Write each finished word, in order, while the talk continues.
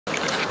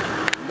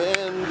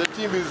man, the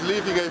team is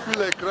leaving. I feel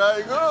like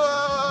crying.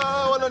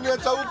 Oh,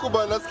 wananiacha huku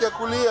bana, nasikia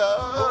kulia.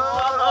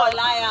 Oh,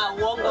 liar,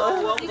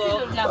 uongo.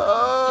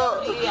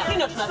 Sisi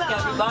ndo tunasikia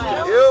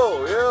vibaya.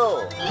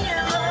 Yo.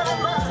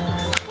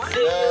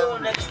 See you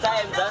next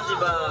time,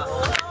 Zanzibar.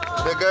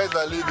 The guys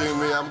are leaving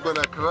me. I'm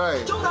gonna cry.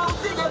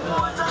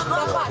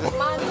 Sapat,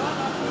 man.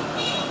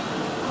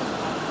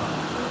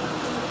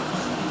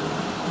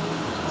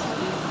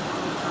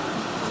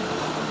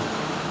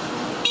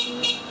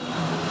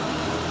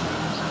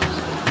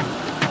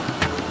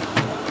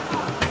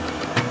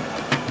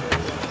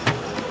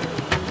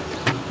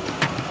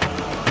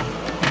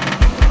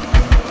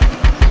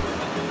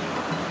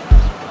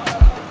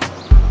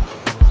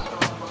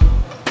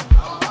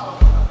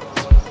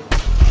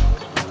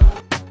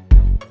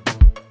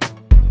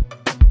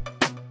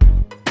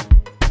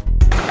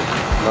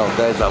 Now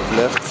guys, I've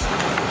left,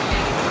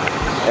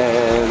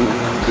 and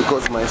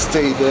because my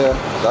stay there,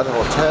 that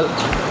hotel,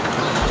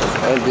 is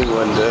ending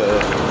when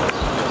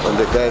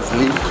the guys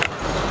leave.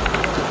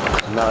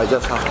 Now I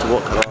just have to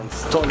walk around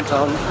Stone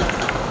Town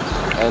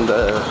and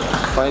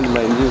find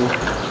my new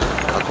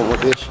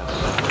accommodation.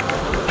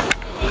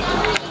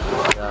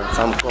 Yeah, and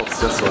some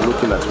cops just were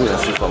looking at me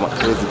as if I'm a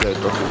crazy guy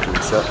talking to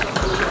himself.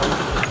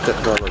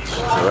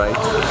 Technology, right?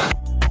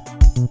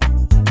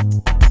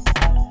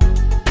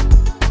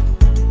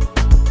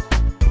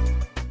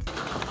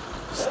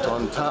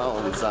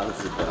 Town,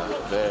 Zanzibar,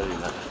 very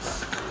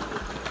nice.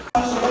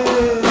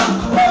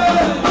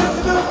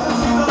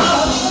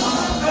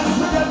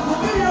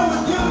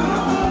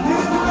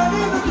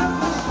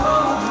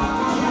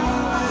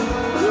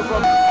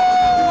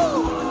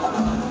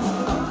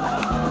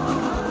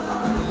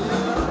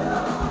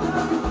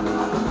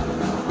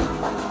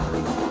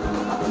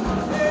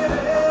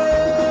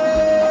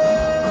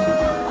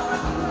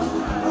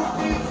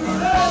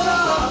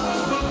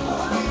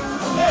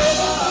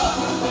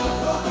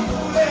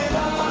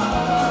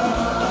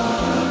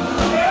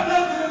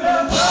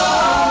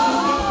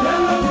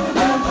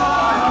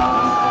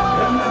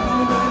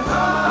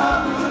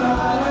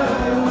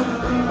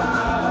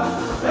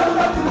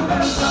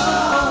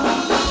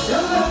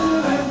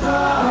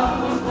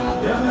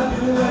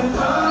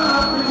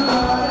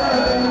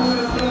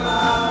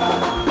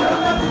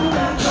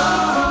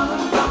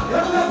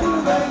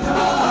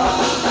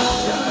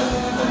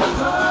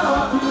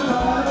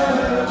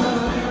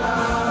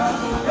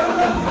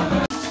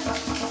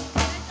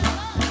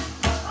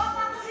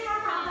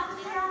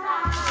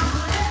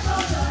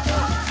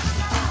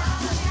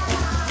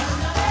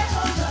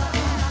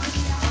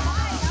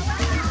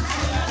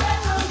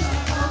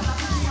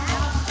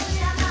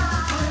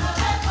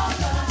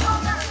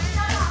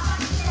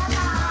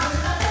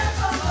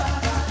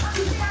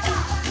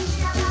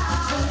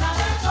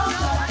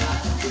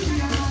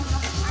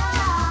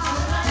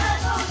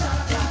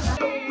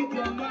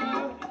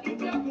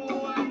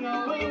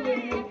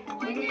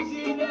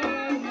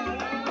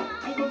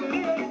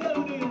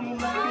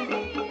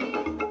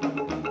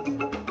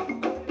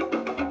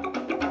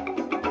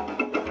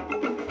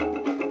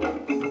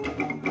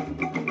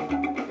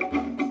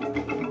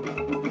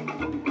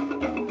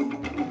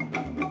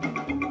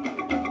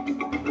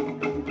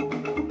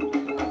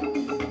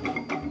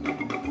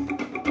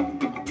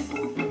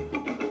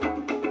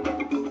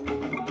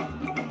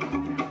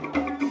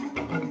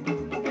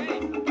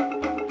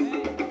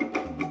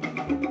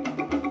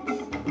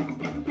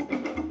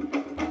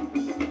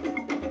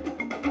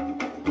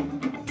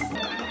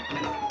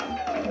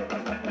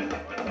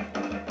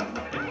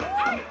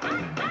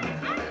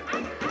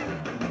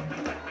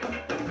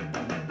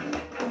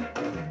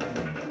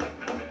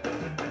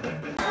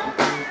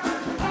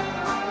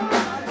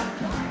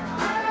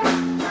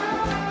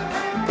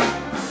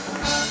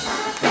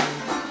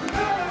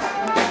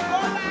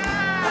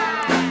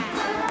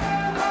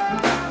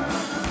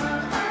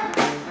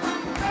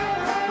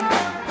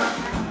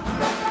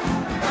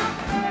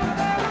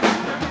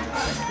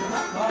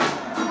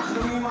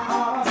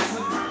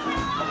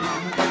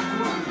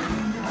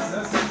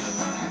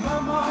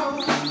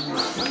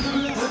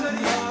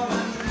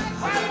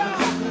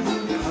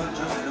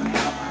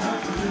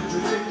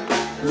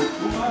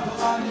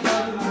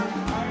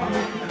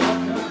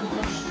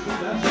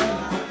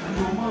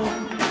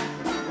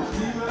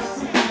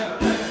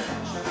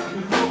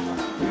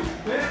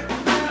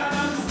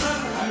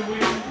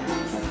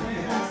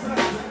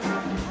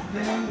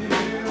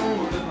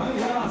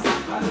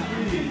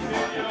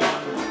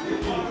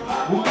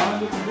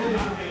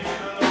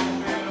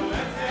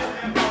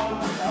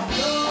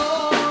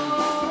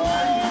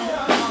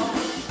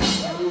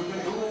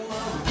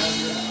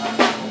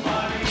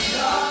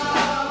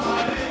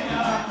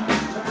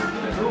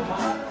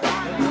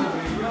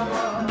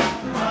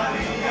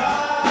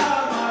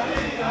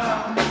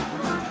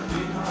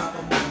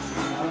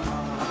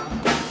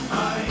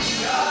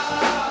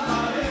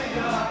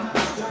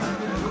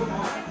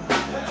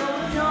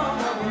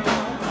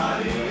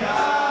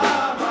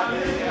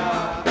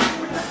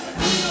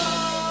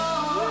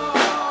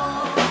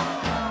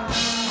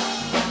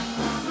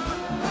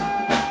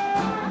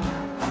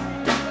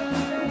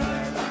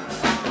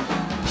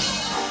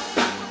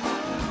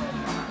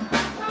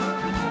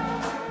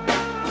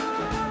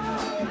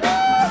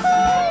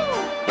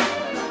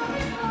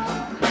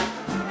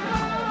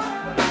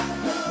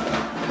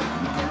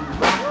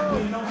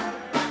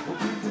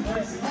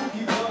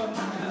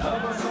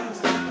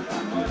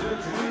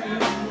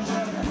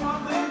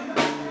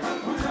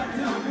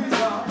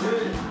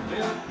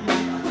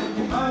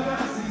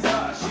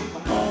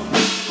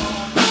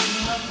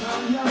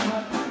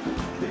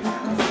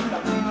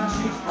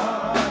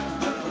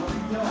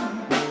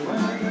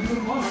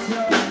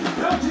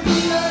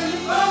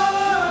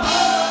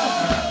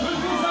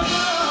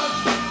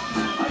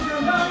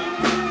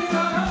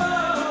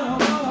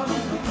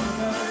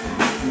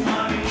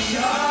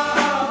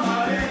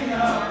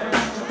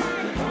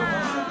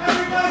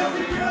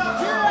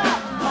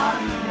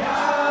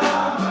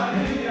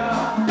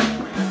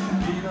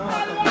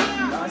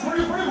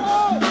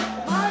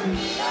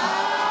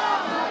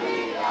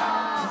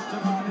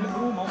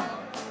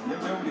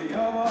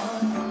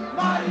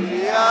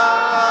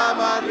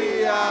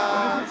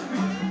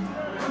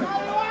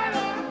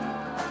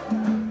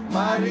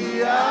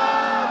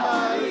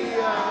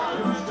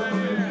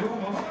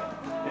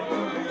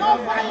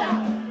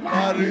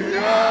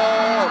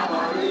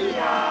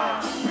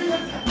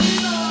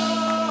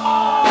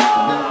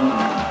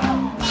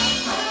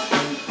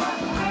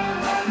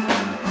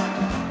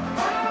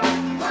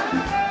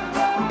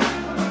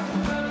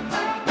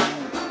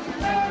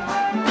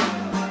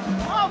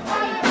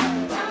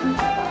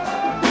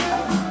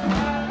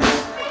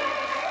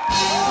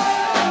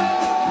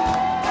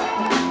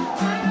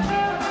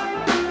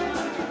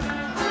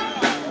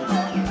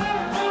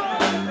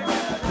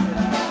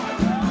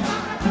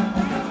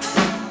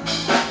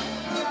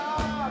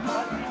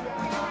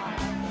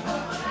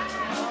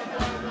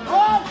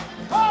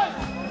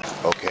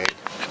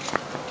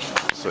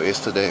 So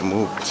yesterday I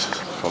moved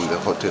from the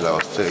hotel I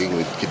was staying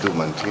with Kidum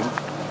and team,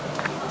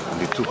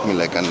 and it took me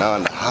like an hour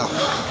and a half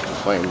to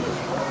find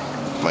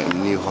my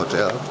new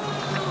hotel.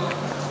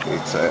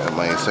 It's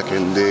my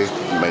second day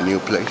in my new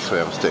place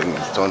where I'm staying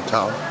in Stone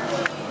Town.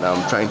 Now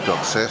I'm trying to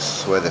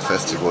access where the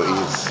festival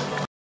is.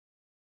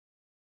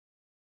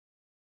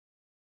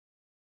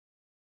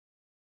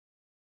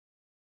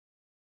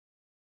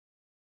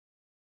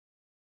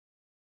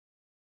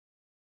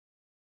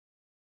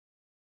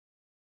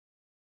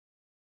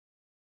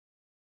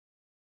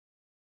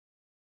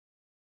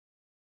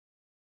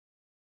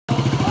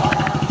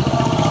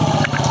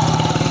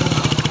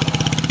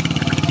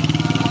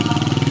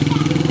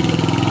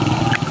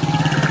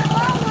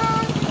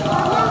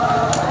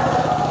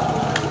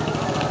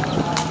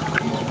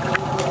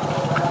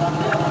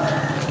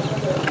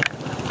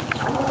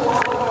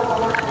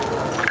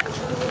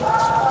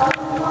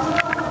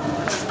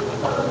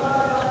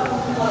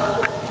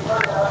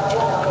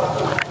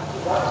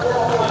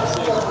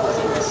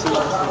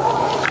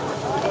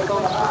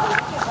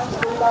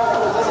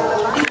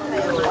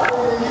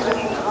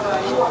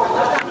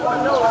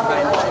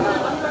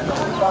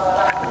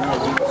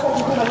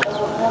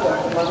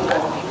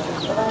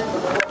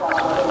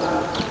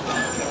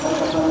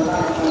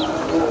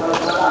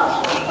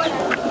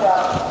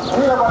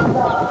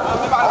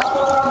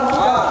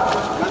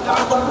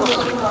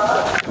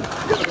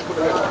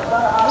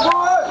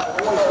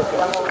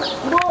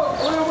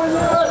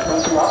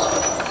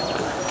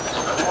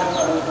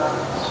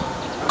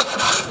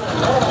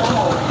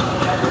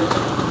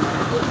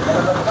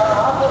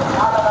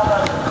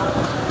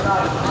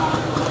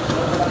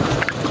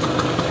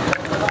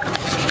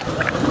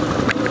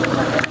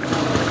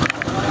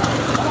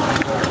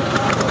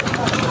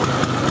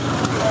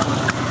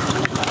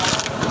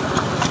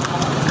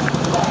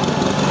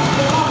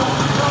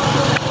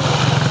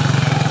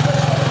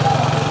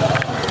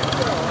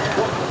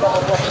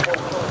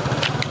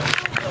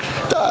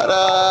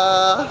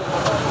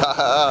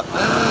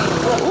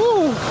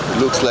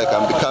 Looks like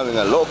I'm becoming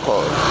a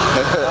local.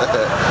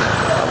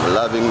 I'm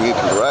loving it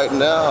right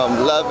now.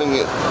 I'm loving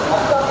it.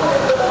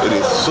 It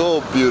is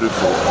so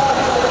beautiful.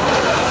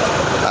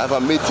 I have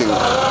a meeting,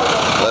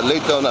 but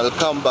later on I'll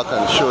come back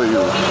and show you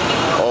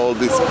all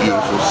this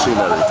beautiful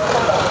scenery.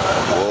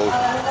 Well,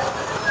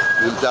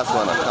 you'll just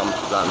want to come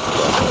to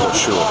Zanzibar for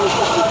sure.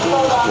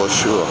 For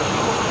sure.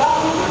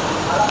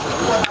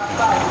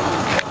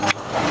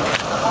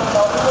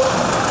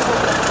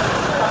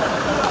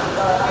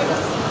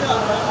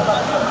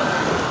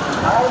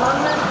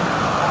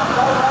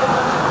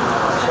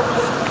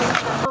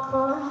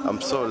 I'm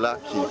so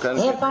lucky. You can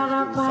get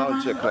doing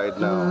sound check right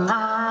now.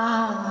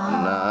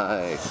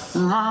 Nice.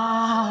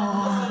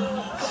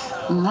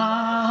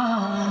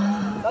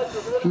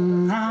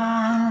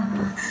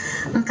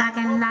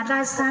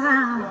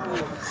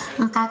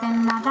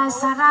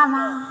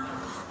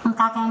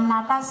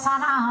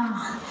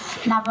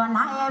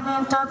 Nabona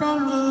ebintu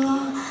bingi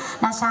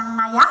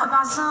nashanga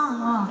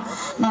yabazungu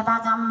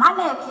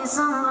nebagamale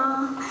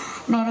kizungu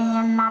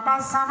nilienda Dar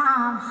es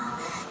Salaam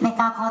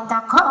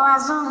nikakuta kwa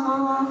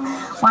wazungu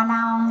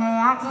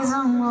wanaongea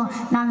kizungu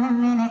na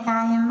mimi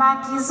nikaimba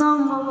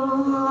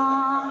kizungu.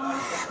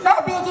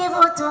 Baby give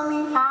it to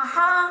me,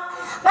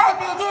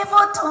 baby give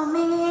it to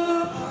me,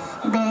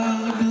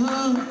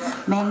 baby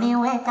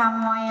meniweka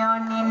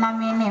moyoni na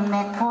mimi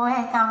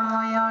nimekuweka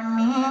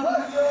moyoni,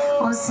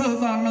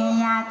 usije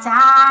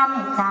niacha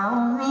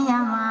nikaumia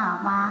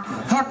mama,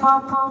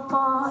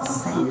 hepopopo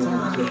senyo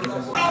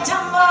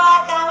chambua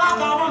kama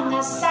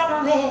karanga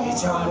sarule,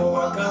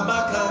 chambua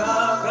kama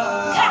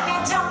karanga,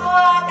 kama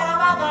chambua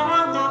kama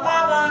karanga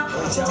baba,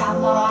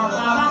 chambua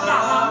kama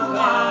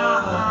karanga,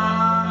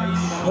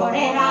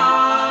 orera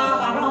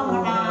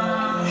baromona,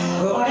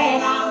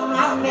 orera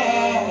ngambe,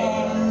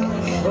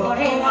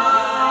 orera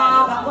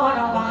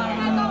bakoroba,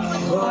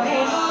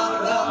 orera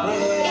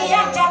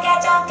iya chake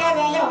chake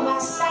beyo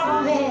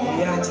masarule,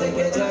 iya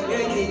chake chake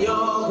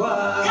kinyongwa,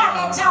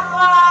 kama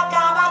chambua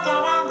kama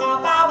karanga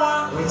baba,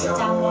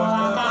 chambua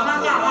kama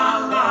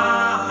karanga,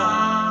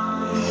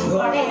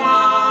 orera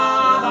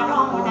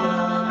baromona,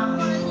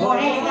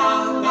 orera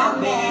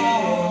ngambe.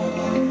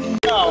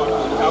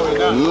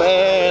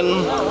 Man,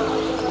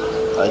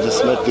 I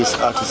just met this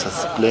artist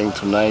that's playing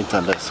tonight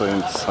and I saw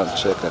him sound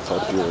check. I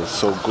thought he was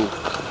so good.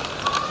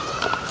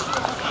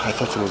 I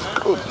thought he was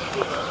good,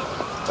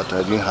 but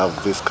I didn't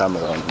have this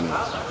camera on me.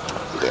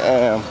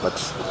 Damn,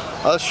 but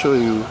I'll show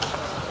you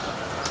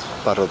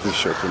part of this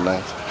show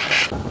tonight.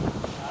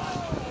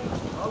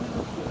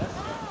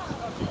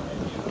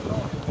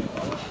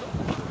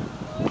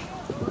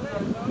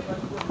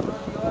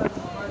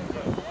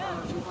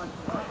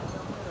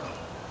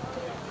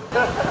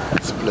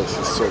 This place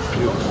is so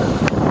beautiful.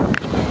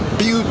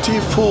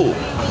 Beautiful!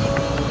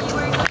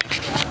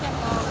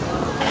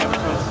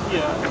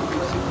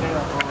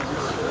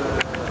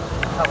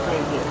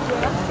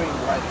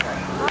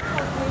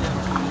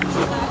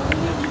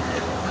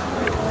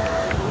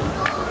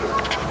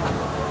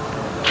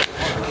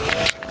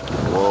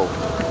 Whoa.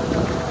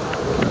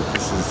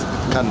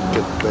 It can't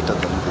get better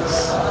than this.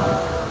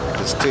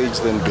 The stage,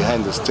 then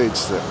behind the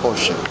stage, the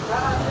ocean.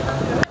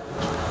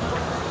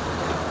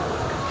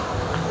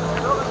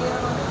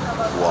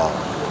 Wow.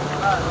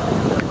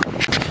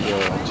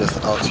 I'm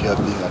just out here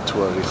being a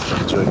tourist,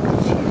 enjoying the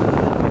view.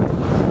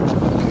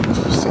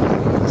 Beautiful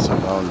scenery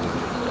surrounding.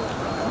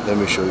 Let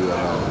me show you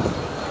around.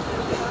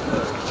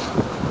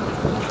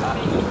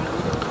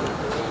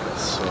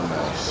 So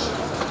nice.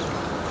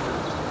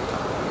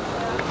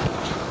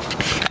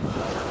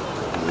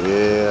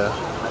 Yeah.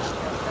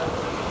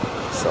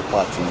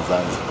 Sapat in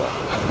Zanzibar.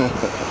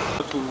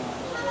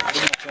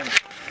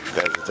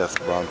 Guys, I just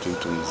bumped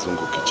into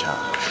Mzungu Kichan.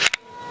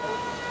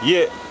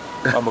 Yeah.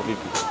 Mambo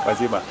vipi?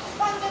 Wazima.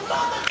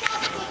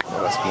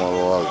 What a small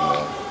world,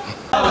 man.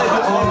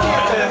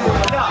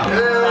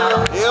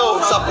 Yo,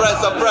 surprise,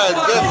 surprise.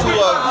 Guess who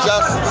I've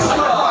just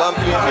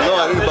bumped into? No,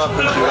 I didn't bump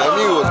into. I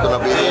knew he was going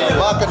to be here.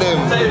 Marketing.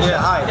 Yeah,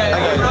 hi.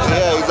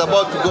 Yeah, he's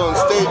about to go on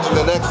stage in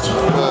the next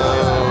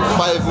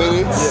 5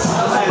 minutes.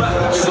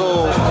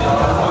 So,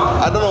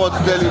 I don't know what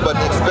to tell you, but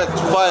expect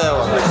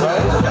fireworks,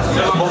 right?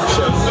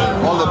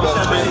 All the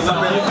best.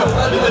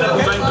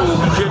 I'm trying to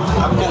create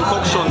a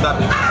concoction that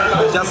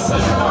just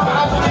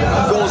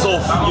goes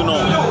off, you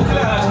know.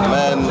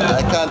 Man,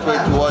 I can't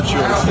wait to watch you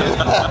on stage.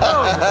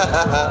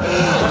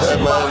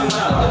 Man,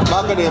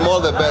 marketing, all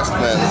the best,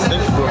 man.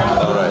 Thank you, bro.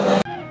 All right.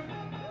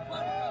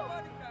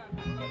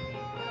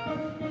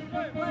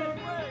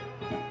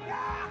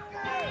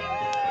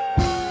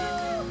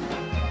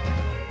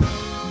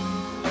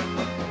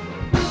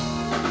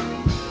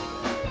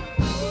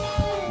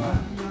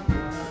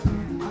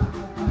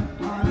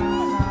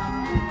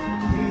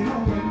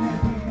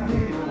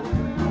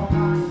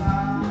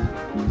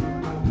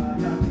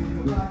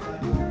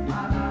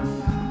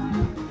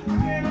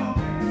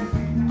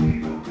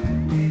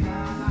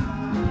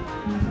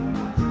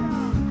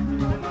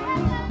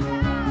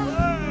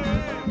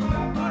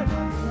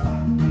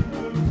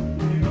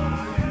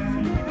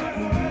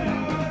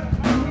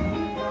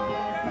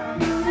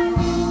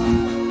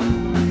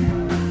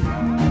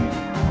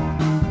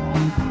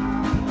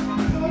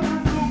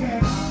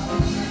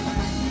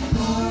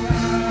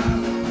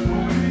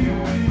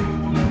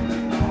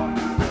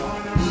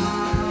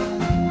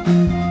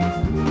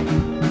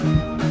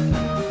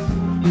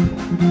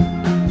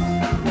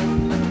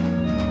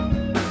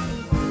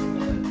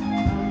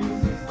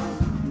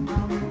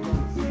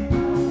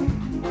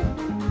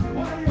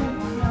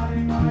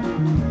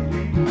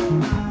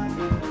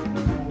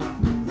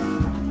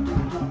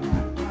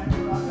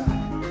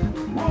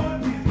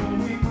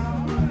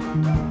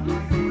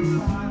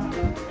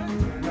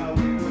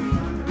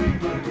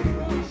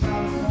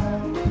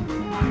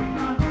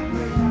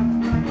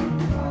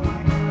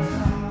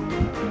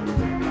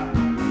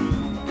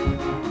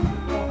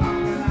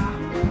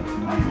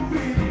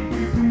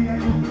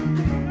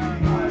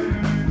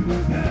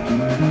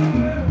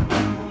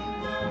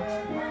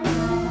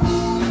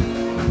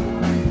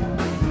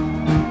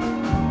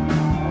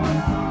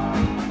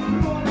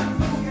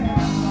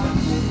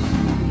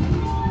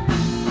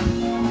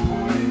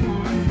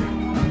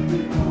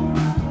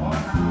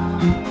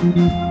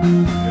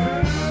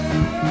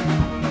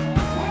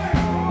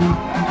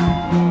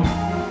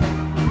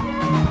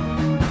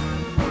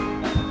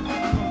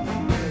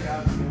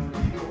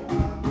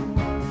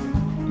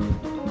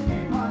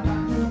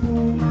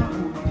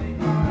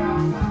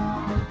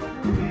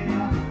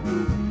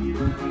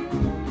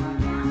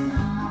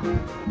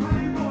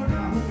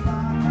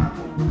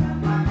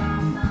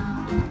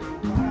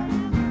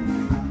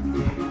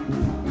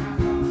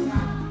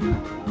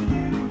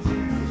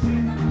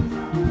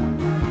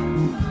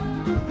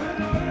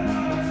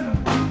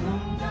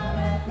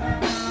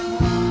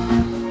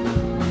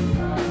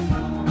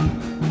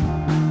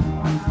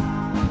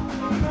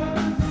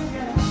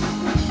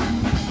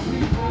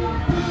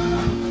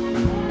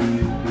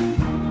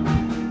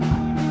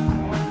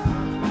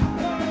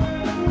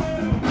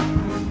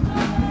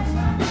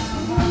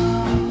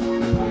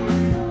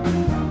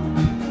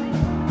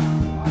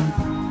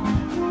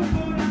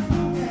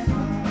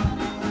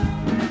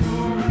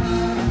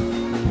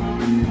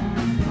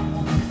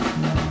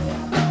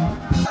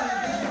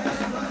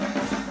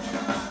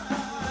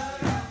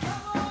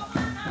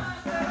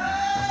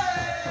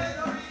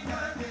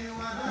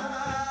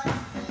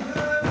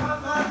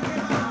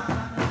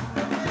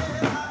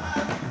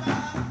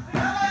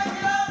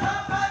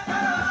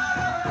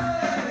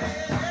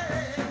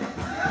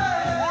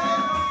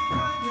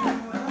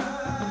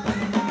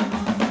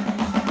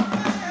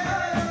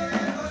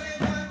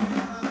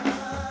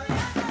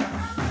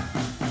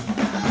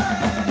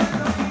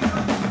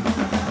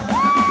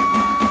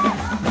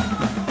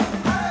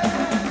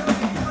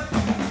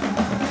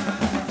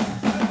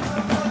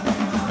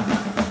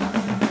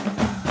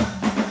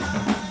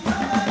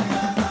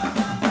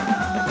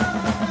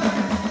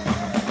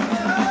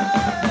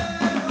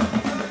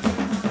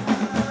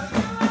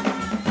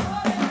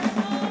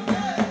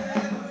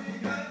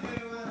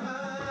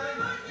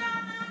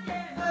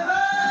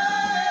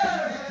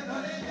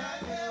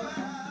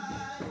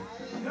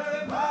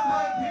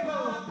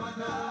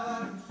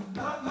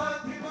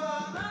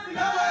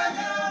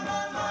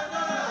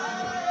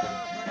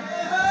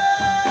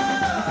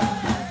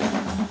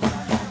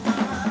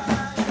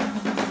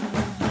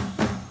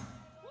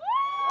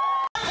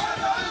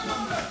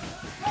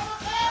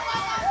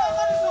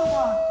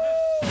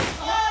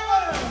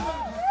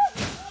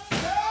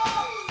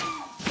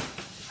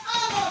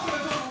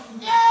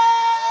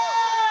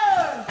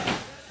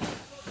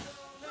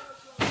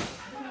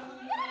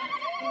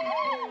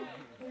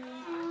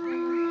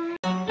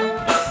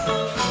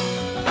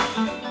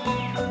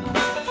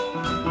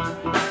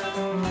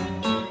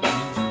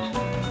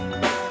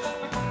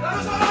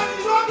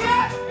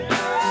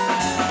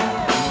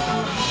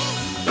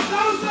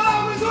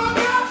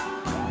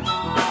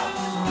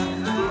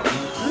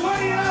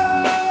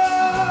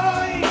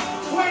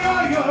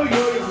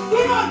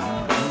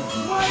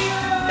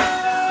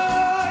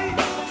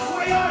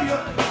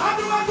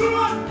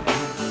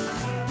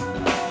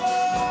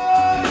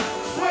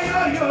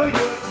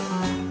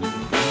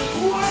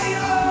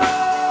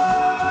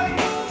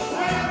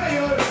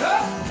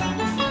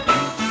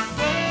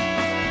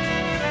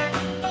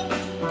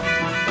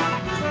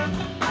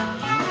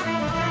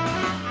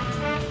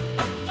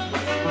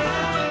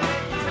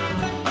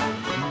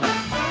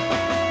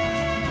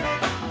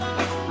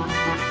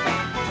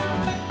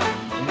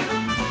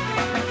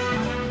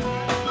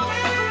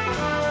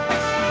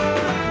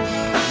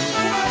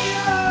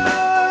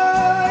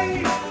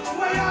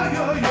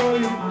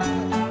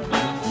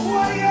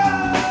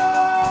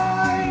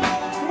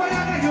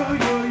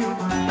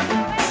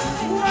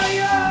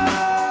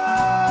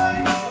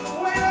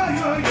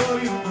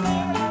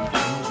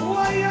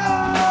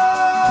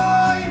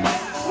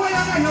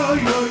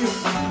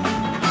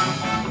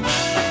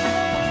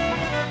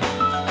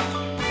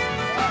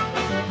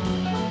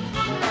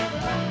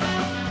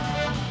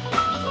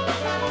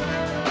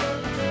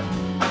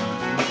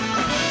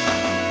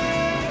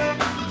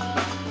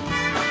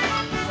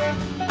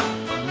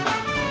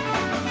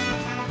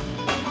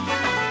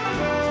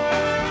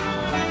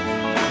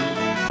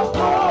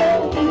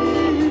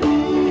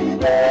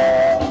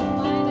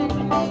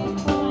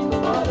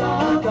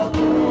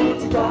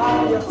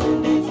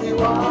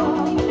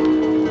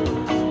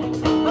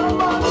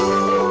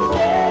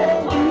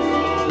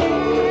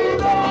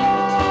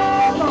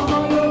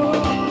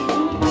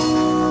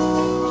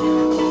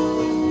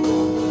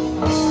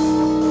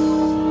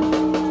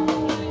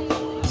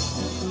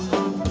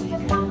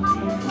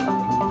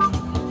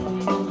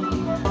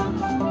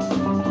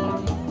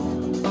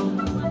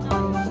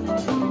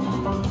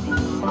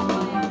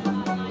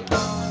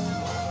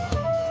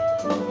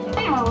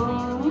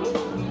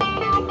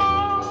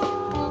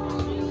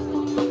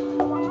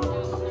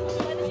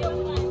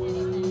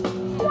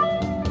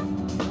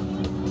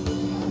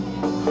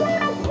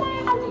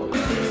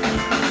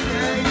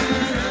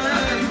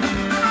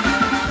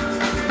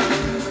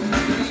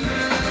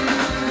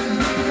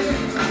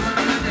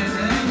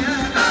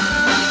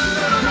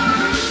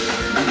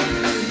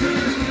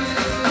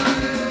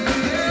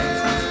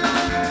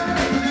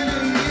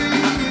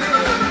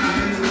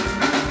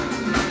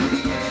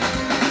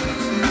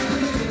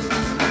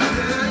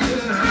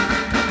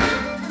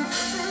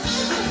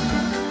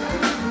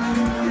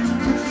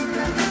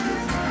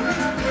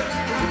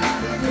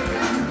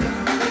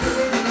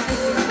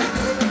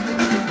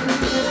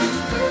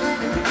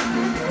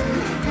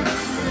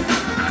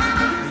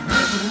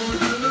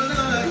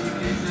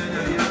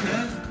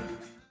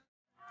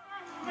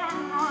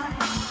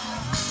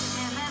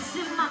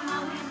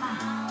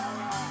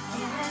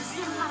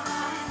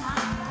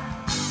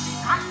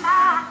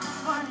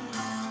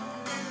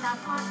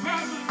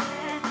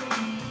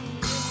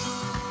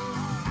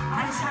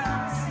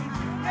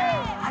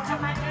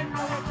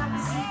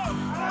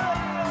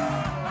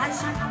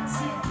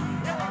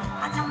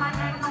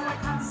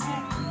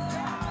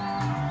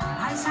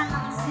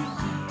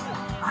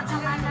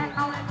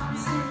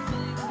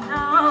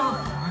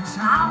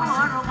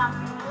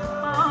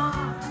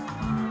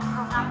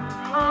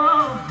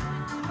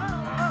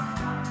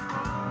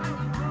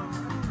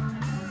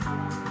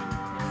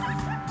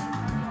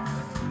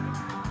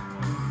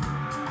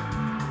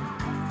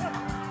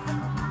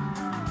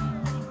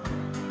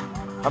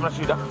 Hamna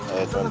shida.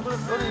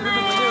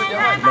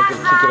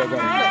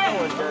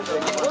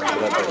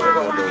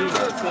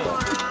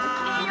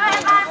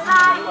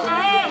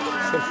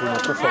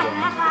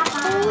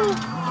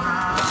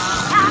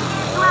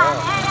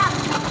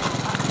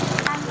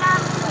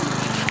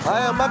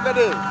 Haya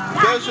Makade,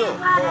 kesho.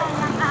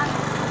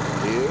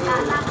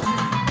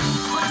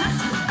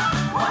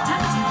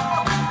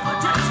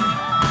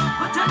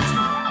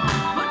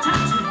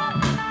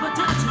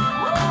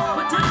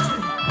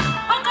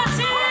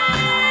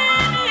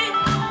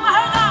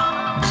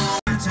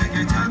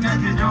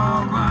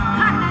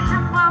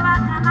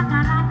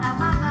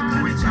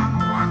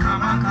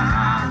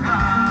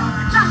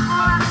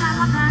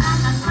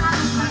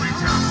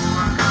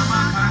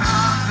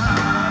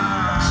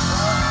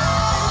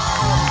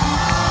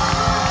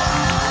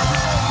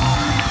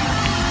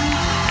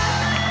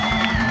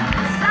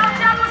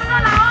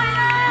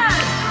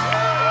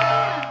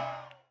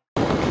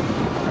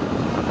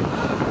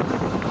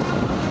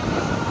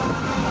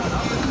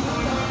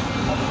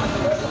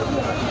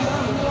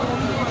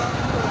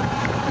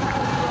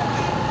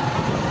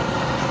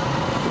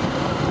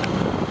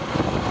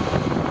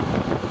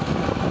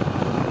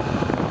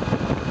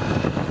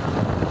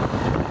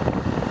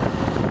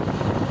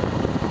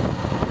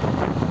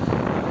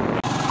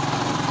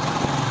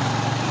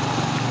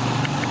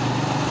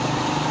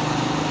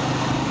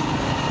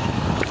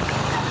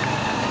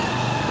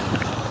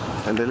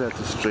 Endelea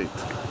tu straight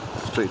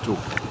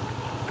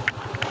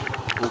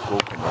huko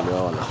mbele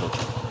yao wanatoka.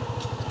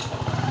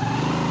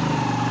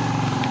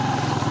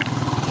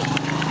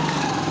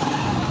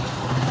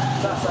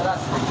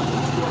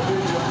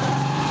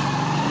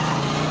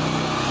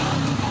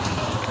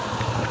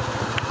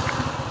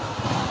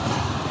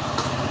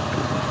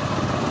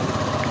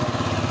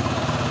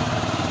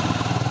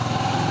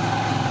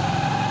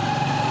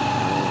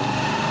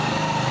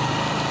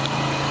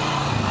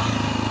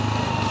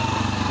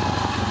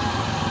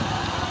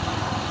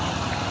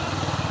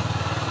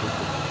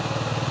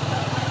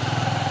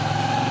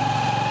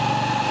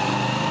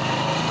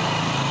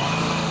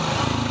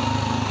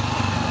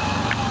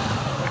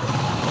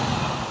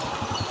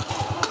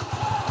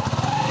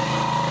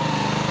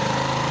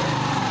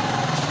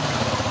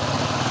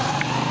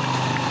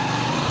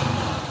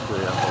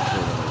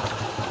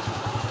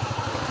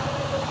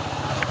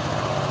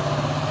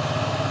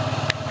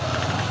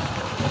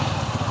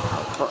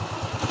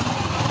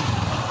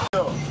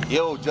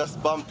 Yo,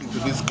 just bumped into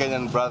these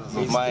Kenyan brothers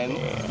of mine,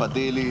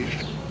 Fadili,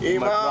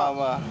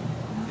 Makrama.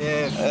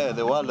 Yes.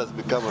 The world has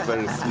become a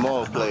very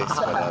small place,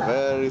 man,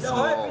 very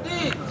small.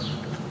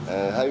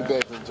 How you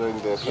guys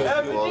enjoying the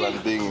festival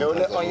and being in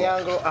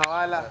Tanzania?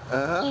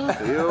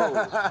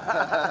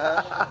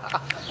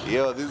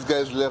 Yo, these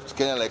guys left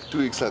Kenya like 2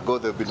 weeks ago.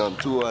 They've been on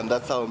tour, and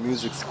that's how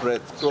music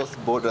spreads across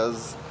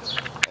borders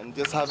and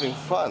just having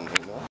fun,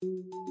 you know?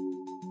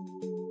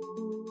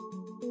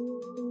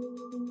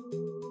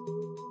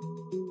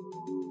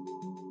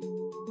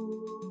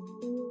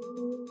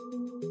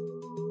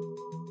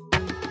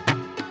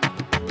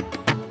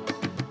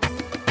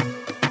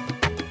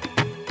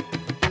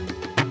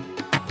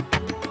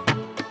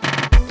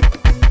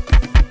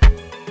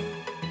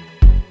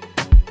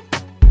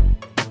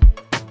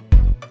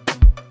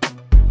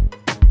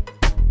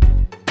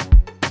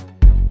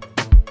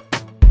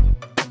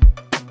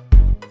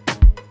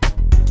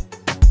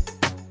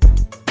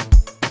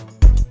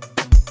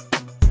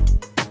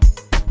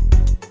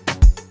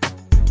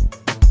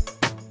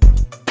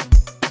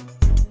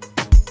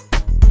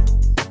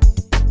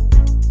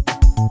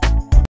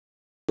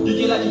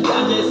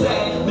 ujanja ese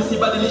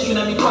nisibadilishwe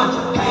na mikwanja.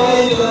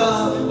 Haters,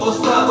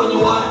 Oscar kwenye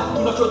wine,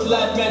 tuna short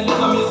life man,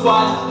 never miss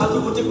wine.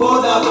 Hatuvuti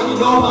boda kwenye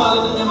noma,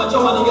 leta nyama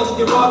choma ninge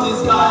tukirob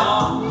this guy.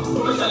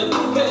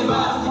 Tumeshalipuka ni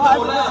mbaya,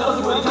 kikaolaya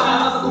sosi kwenye taya.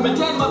 Nasa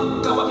kumetema,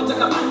 kama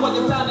kitaka piku waje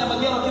mtani, ama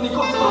geno kini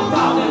kosi kwa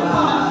mtani.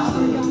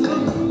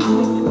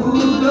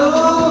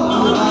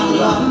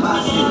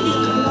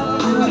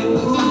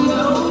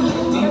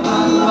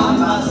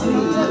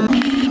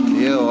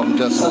 Yeah, I'm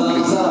just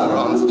walking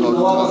around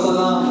Stockton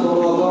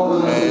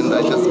and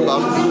I just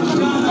bumped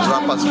into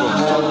rappers from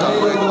Stockton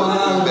where it was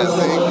doing their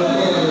thing.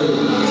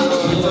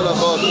 It's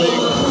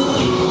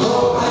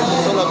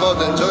all about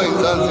enjoying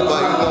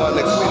Zanzibar, you know, and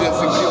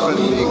experiencing different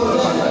things.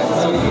 It's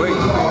so great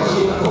to be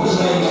here.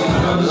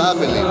 I'm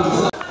loving it.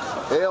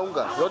 Hey,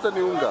 unga, yote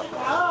ni unga.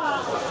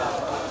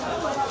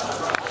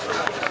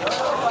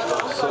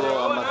 So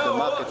I'm at the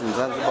market in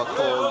Zanzibar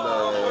called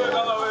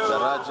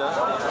Daraja,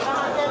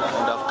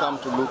 and I've come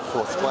to look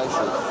for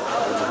spices.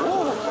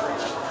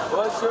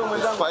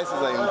 The spices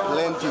are in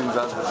plenty in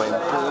Zanzibar, in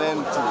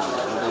plenty.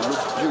 And they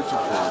look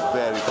beautiful,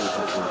 very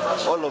beautiful.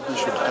 All of you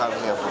should come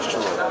here for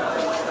sure,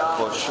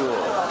 for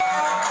sure.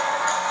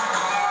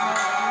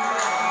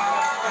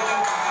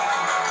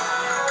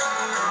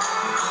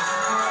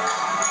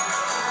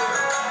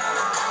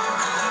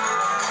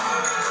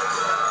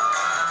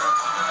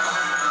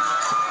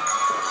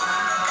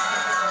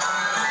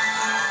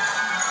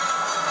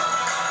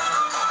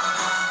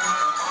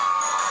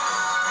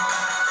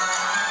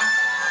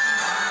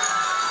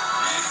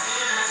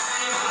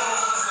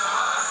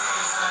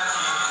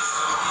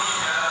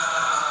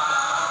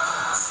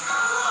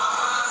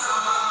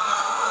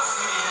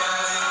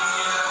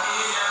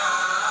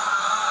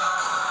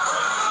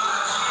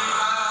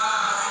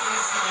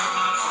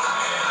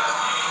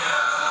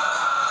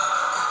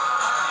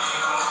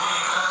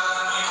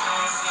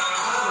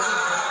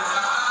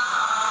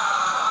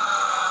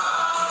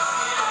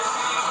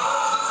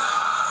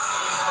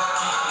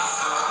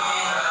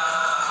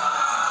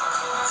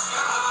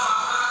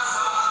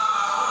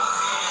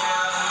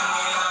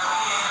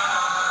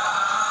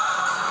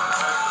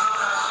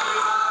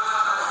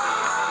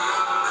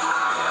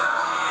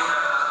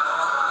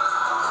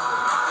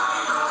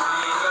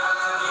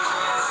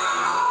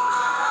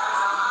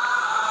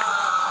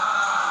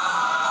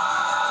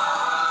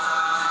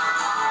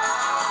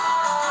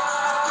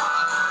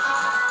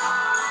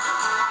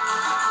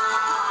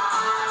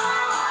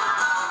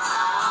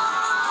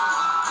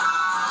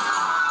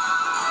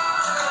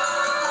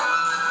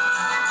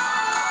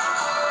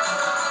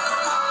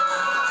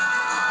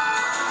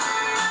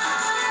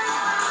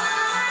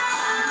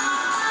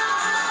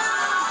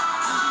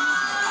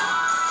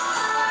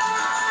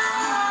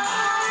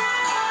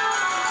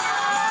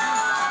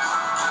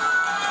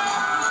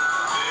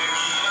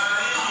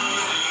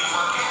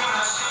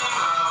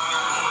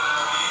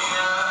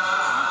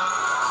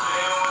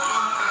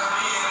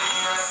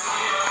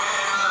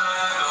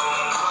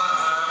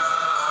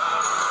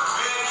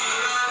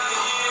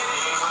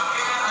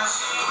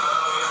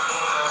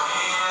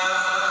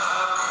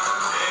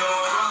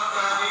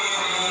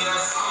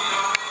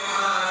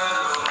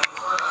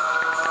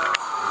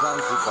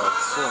 Zanzibar,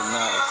 so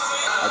nice.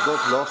 I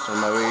got lost on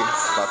my way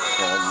back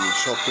from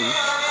shopping.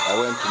 I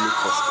went to look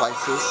for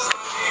spices.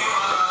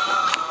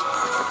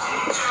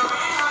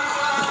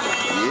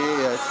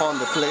 Yeah, I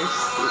found the place.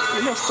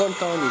 You know, Stone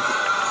Town is,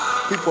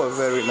 people are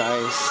very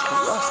nice.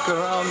 You ask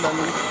around and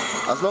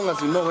as long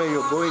as you know where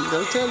you're going,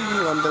 they'll tell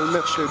you and they'll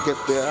make sure you get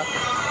there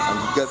and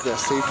you get there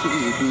safely.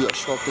 You do your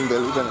shopping,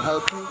 they'll even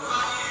help you.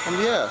 And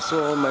yeah,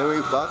 so on my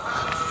way back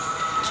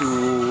to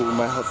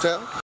my hotel,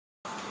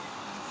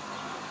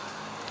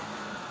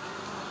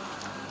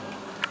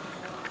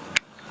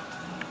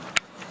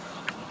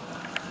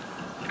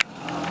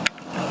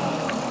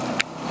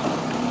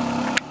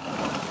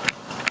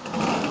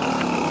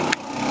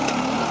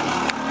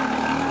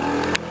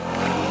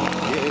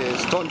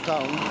 Stone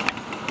Town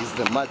is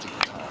the magic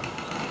town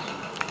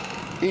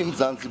in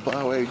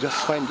Zanzibar where you just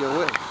find your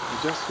way.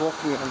 You're just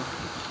walking and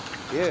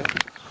yeah.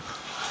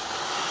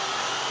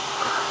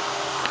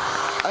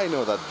 I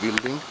know that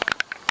building.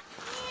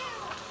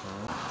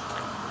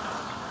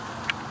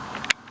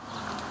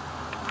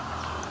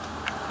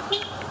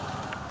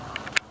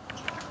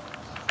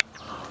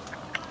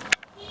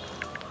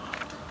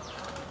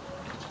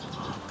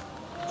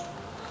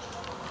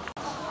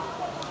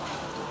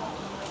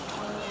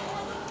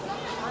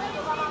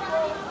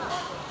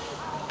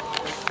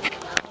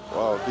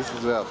 Wow, this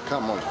is where I've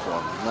come on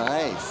from.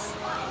 Nice.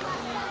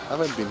 I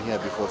haven't been here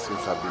before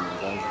since I've been in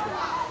Zanzibar.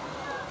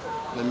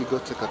 Let me go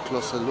take a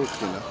closer look,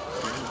 you know.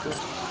 Let me go.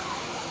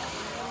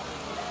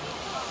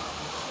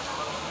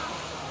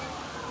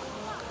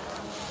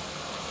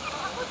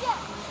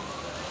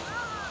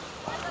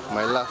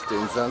 My last day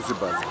in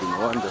Zanzibar has been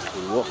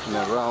wonderful, walking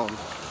around,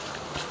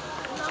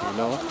 you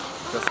know,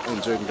 just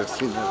enjoying the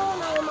scenery.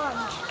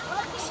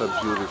 It's a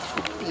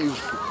beautiful,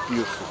 beautiful,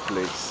 beautiful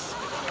place.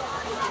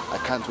 I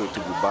can't wait to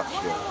be back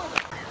here.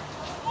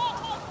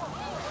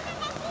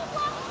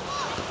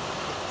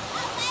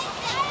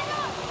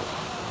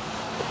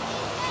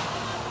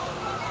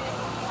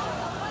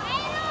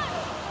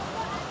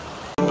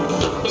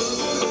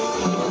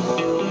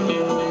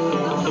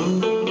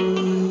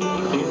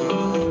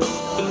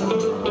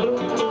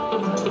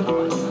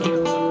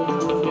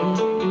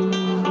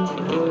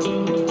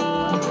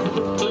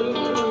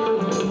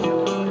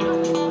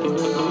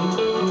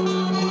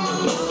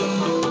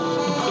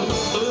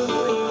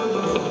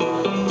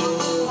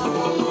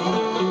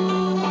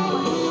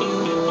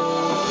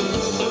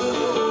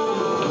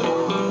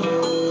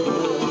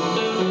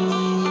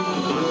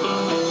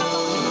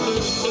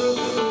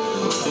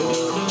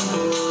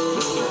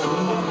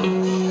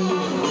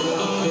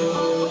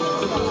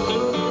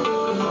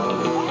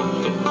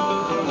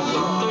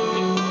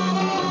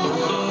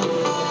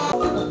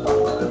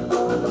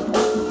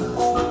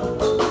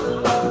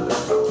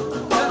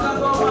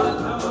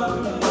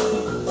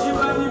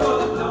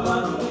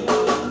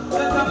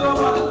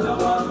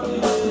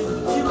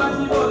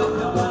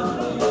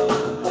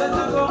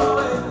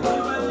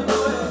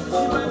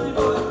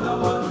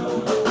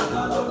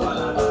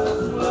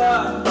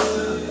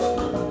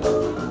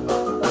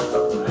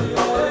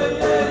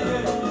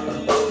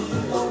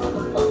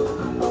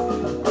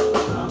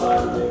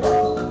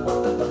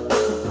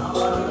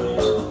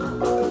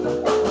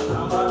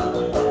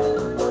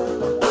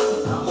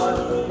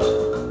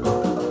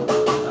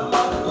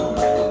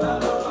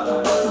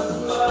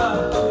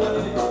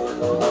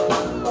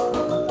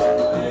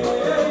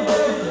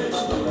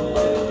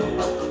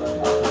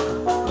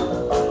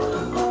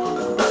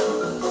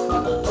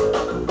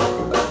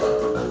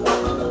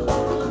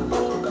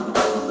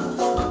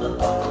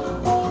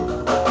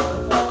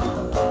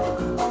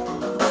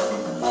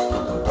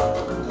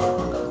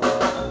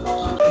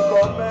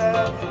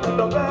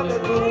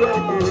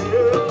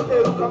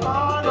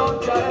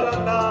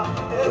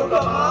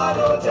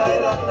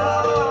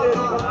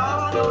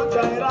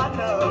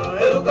 Jairana,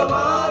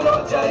 erukamano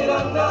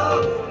Jairana,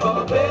 kwa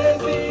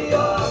mapenzi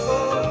yako,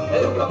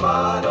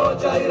 erukamano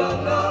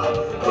Jairana,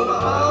 kwa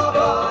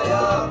mahaba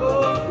yako,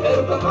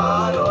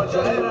 erukamano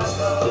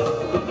Jairana.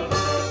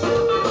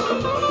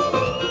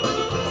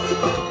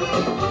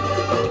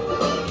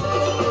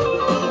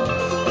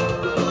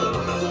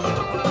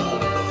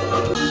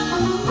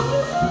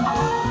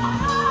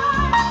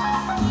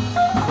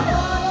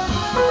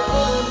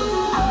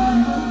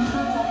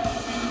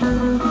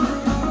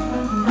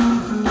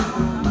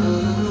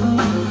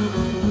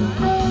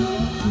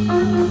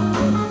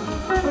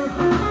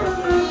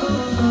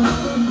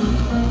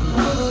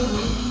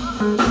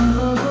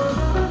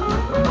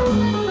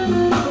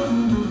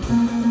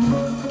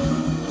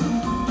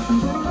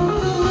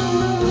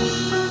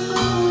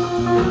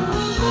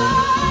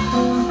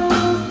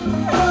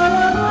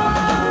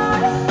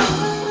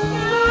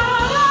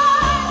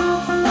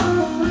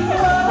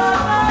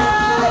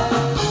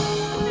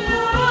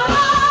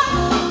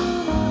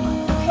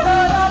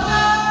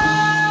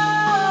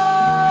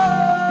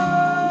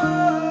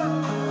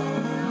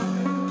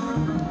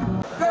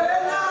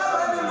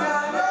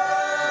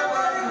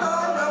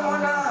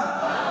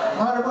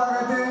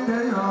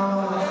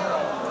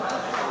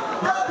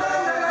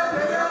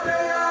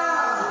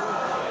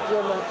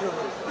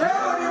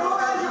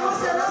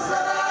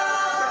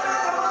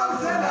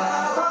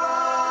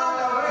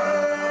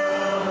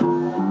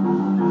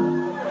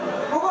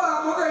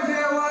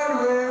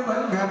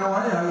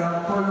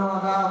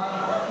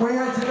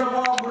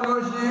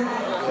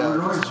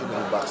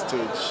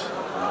 Backstage.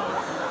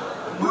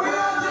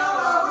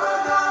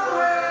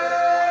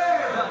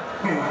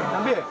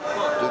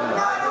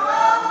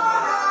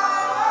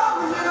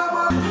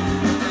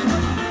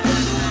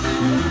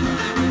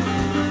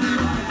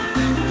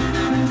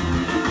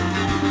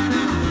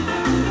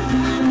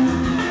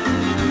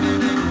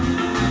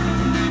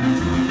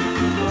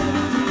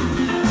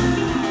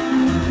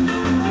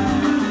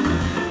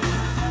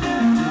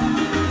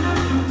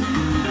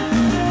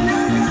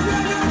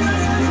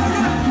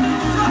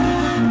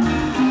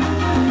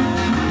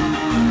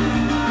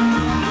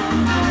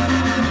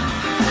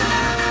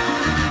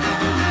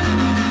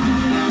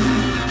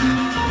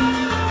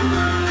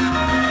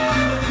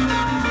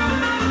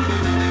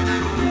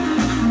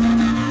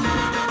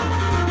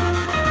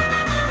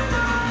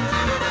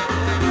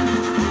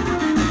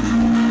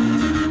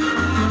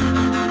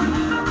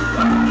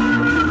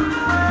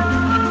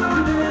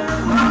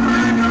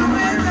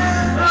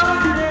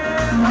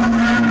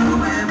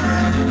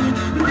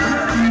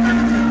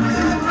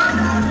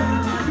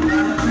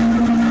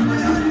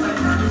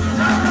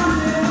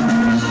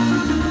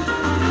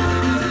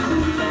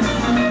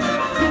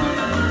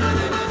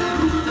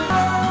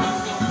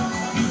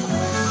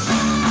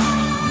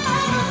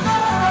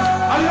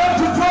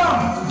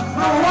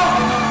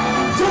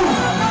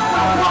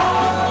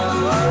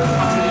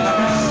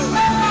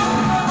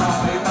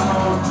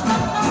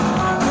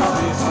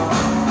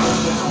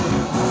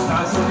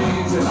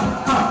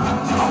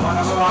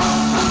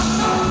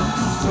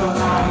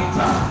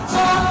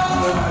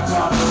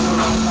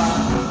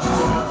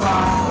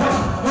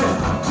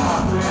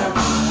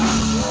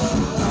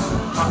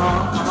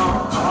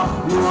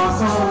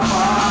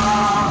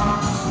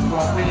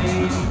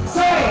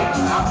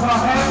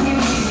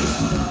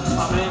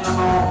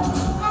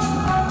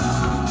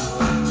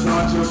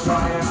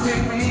 Try and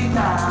take me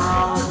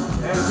down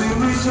as we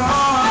reach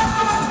on.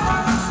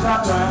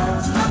 Stop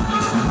that.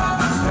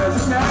 There's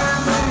a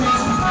campaign.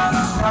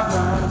 Stop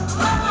that.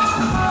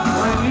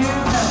 When you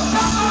have,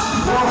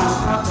 whoa,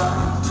 stop that.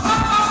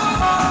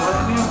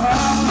 When you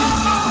have,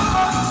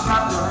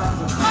 stop that.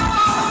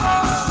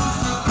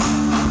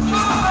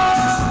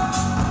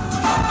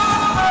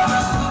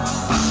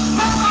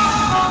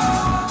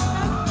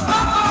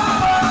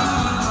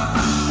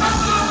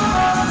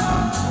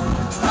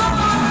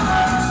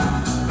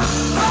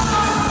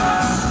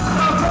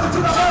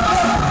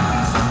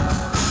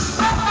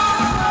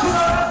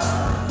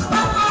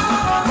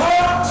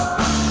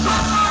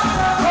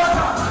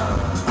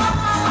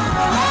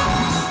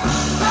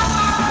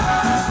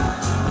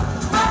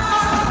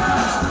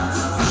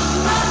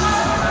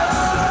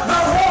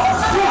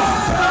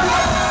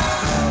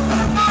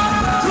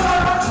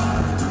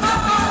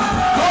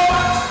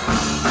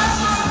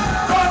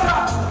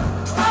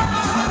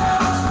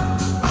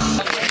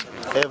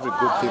 Every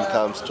good thing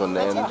comes to an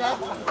end.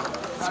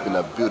 It's been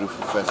a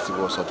beautiful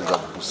festival. So it is at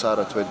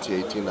Busara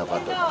 2018. I've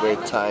had a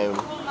great time,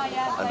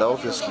 and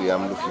obviously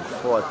I'm looking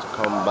forward to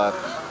come back.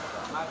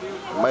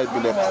 It might be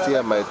next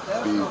year, might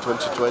be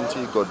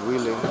 2020, God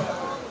willing.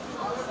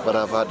 But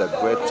I've had a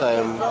great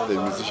time.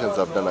 The musicians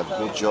have done a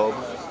good job.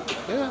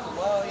 Yeah.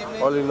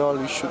 All in all,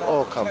 you should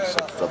all come to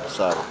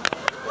Busara.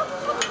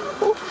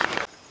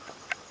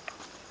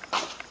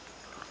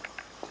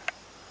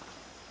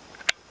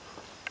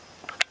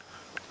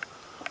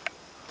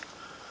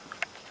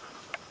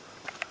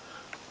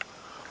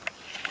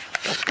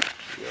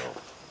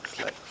 It's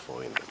like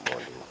 4 in the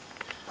morning.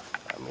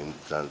 I'm in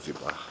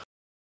Zanzibar.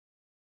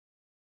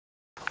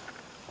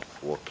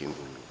 Walking,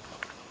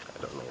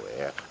 I don't know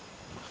where.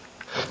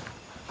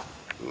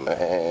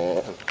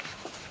 Man.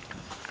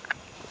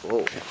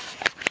 Whoa.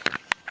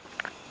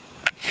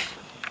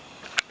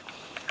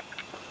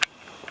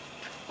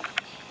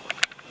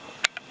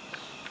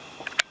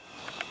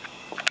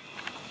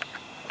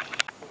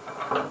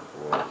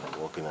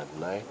 Walking at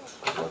night,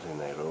 not in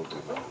Nairobi,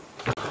 man.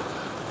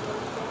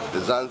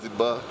 The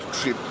Zanzibar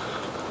trip,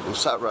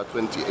 Busara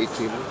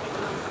 2018,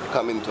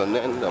 coming to an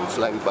end. I'm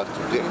flying back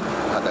today.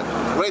 Had a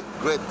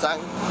great time.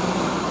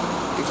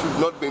 If you've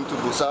not been to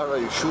Busara,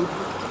 you should.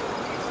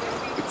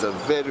 It's a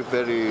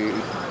very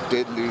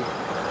deadly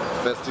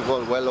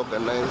festival, well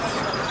organized.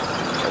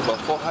 Over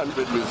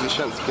 400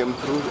 musicians came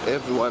through.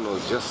 Everyone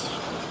was just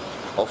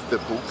off the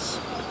books.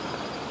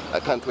 I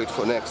can't wait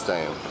for next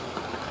time.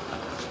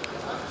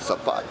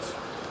 Sapat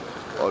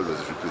always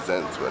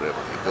represents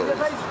wherever he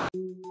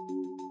goes.